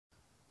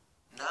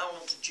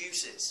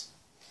juices.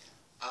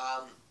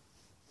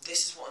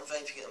 This is what I'm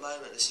vaping at the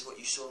moment. This is what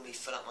you saw me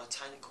fill up my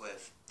tank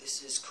with.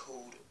 This is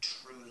called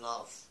True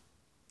Love.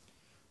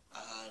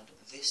 And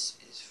this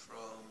is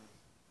from...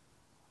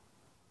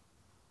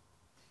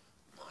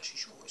 I'm not actually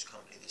sure which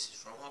company this is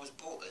from. I was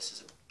bought this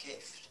as a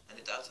gift, and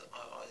it does.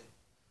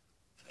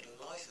 For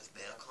the life of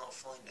me, I can't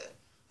find it.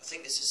 I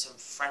think this is some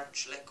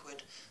French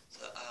liquid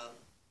that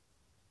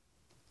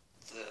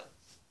the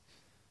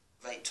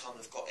Vape Time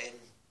have got in.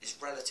 It's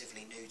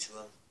relatively new to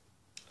them.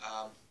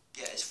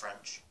 Yeah, it's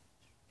French.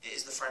 It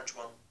is the French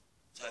one.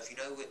 So if you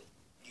know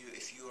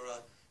if you're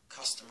a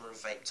customer of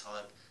Vape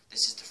Time,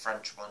 this is the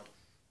French one.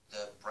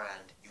 The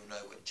brand, you'll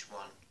know which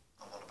one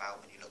I'm on about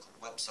when you look on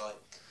the website.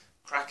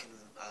 Cracking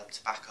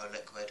tobacco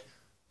liquid.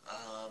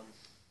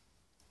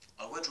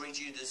 I would read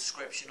you the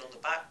description on the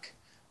back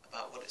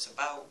about what it's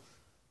about,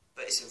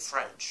 but it's in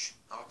French.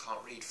 I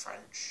can't read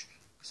French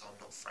because I'm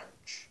not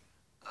French.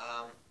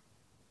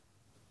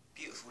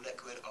 Beautiful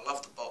liquid. I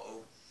love the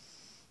bottle.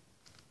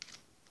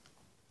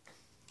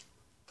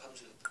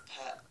 Comes with a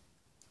pipette.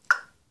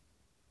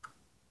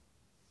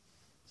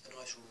 It's a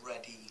nice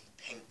reddy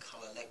pink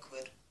colour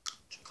liquid,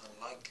 which I kind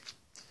of like.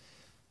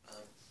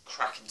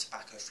 Cracking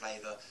tobacco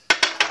flavour.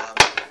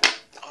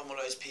 I'm one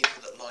of those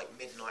people that like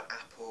Midnight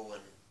Apple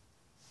and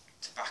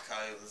tobacco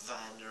and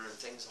Vanda and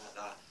things like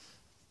that.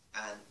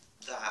 And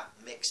that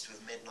mixed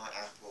with Midnight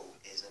Apple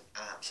is an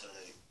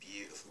absolute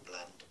beautiful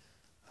blend.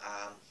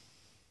 I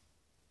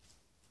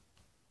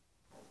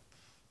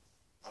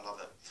love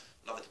it.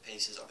 Love it to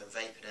pieces. I've been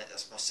vaping it.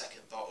 That's my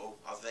second bottle.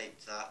 I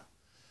vaped that.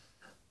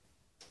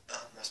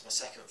 That's my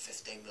second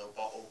 15ml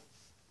bottle.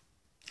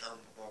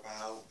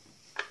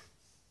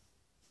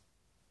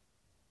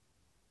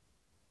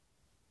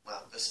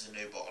 Well, this is a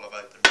new bottle I've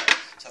opened.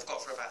 So I've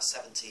got for about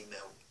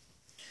 17ml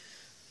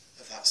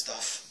of that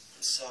stuff.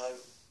 So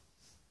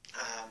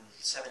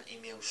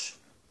 70ml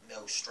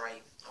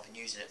straight. I've been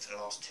using it for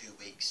the last 2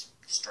 weeks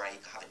straight.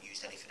 I haven't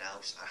used anything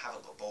else. I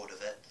haven't got bored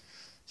of it.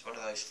 It's one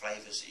of those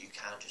flavours that you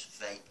can just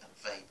vape and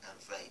vape and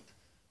vape.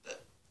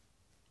 But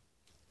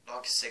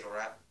like a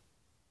cigarette,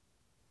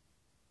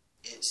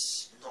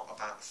 it's not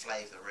about the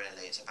flavour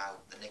really, it's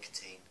about the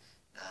nicotine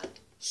and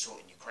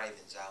sorting your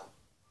cravings out.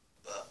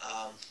 But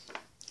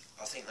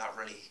I think that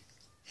really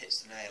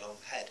hits the nail on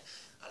the head.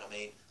 And I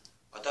mean,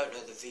 I don't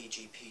know the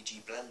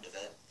VG-PG blend of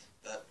it,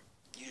 but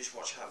you just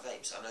watch how it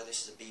vapes. I know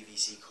this is a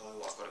BVC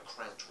coil, I've got it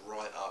cranked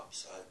right up,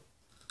 so...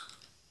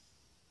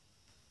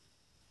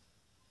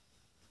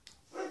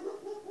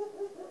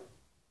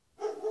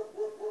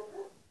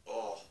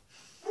 Oh,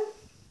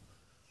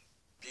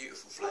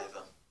 beautiful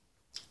flavour.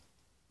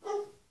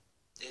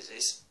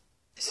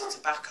 It's a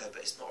tobacco,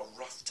 but it's not a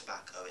rough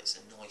tobacco, it's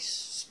a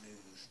nice,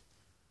 smooth...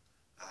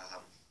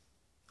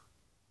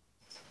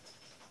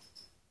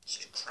 it's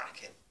just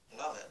cracking.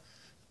 Love it.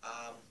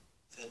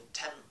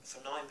 For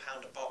 £9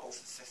 a bottle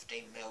for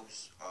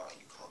 15ml, oh,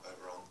 you can't go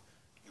wrong.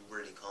 You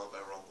really can't go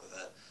wrong with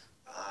it.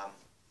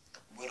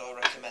 Would I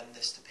recommend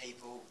this to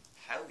people?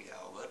 Hell yeah,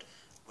 I would.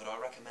 Would I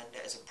recommend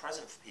it as a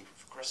present for people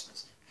for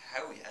Christmas?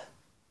 Hell yeah.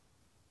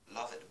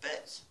 Love it to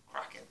bits.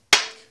 Cracking.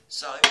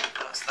 So,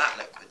 that's that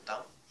liquid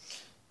done.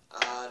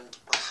 And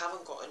I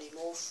haven't got any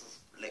more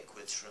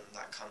liquids from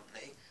that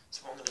company.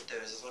 So what I'm going to do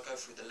is, as I go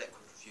through the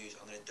liquid reviews,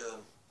 I'm going to do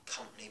them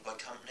company by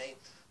company.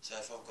 So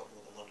if I've got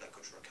more than one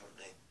liquid for a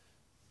company,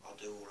 I'll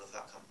do all of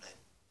that company.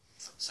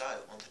 So,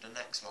 on to the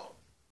next lot.